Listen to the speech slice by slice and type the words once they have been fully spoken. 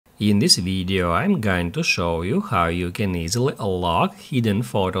In this video, I'm going to show you how you can easily lock hidden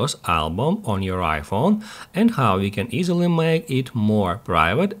photos album on your iPhone and how you can easily make it more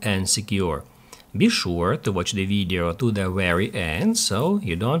private and secure. Be sure to watch the video to the very end so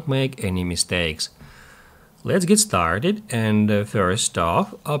you don't make any mistakes. Let's get started, and first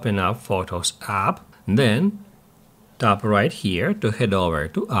off, open up Photos app, then tap right here to head over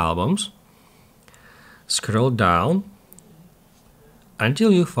to Albums. Scroll down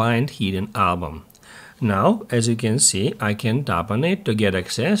until you find Hidden Album. Now, as you can see, I can tap on it to get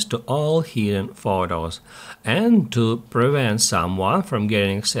access to all hidden photos. And to prevent someone from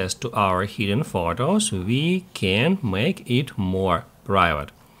getting access to our hidden photos, we can make it more private.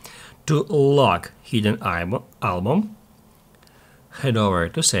 To lock Hidden Album, head over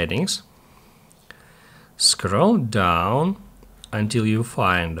to Settings, scroll down until you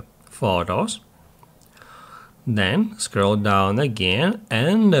find Photos. Then scroll down again,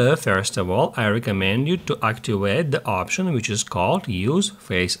 and first of all, I recommend you to activate the option which is called Use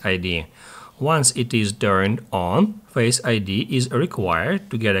Face ID. Once it is turned on, Face ID is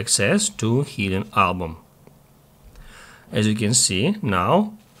required to get access to Hidden Album. As you can see,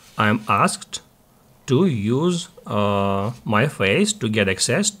 now I'm asked to use my face to get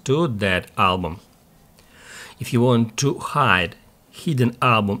access to that album. If you want to hide Hidden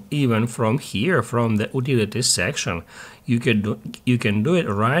Album even from here, from the Utilities section, you can do it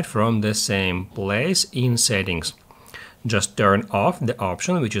right from the same place in Settings. Just turn off the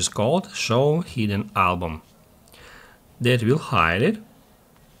option which is called Show Hidden Album. That will hide it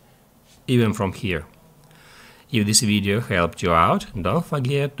even from here. If this video helped you out, don't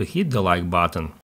forget to hit the like button.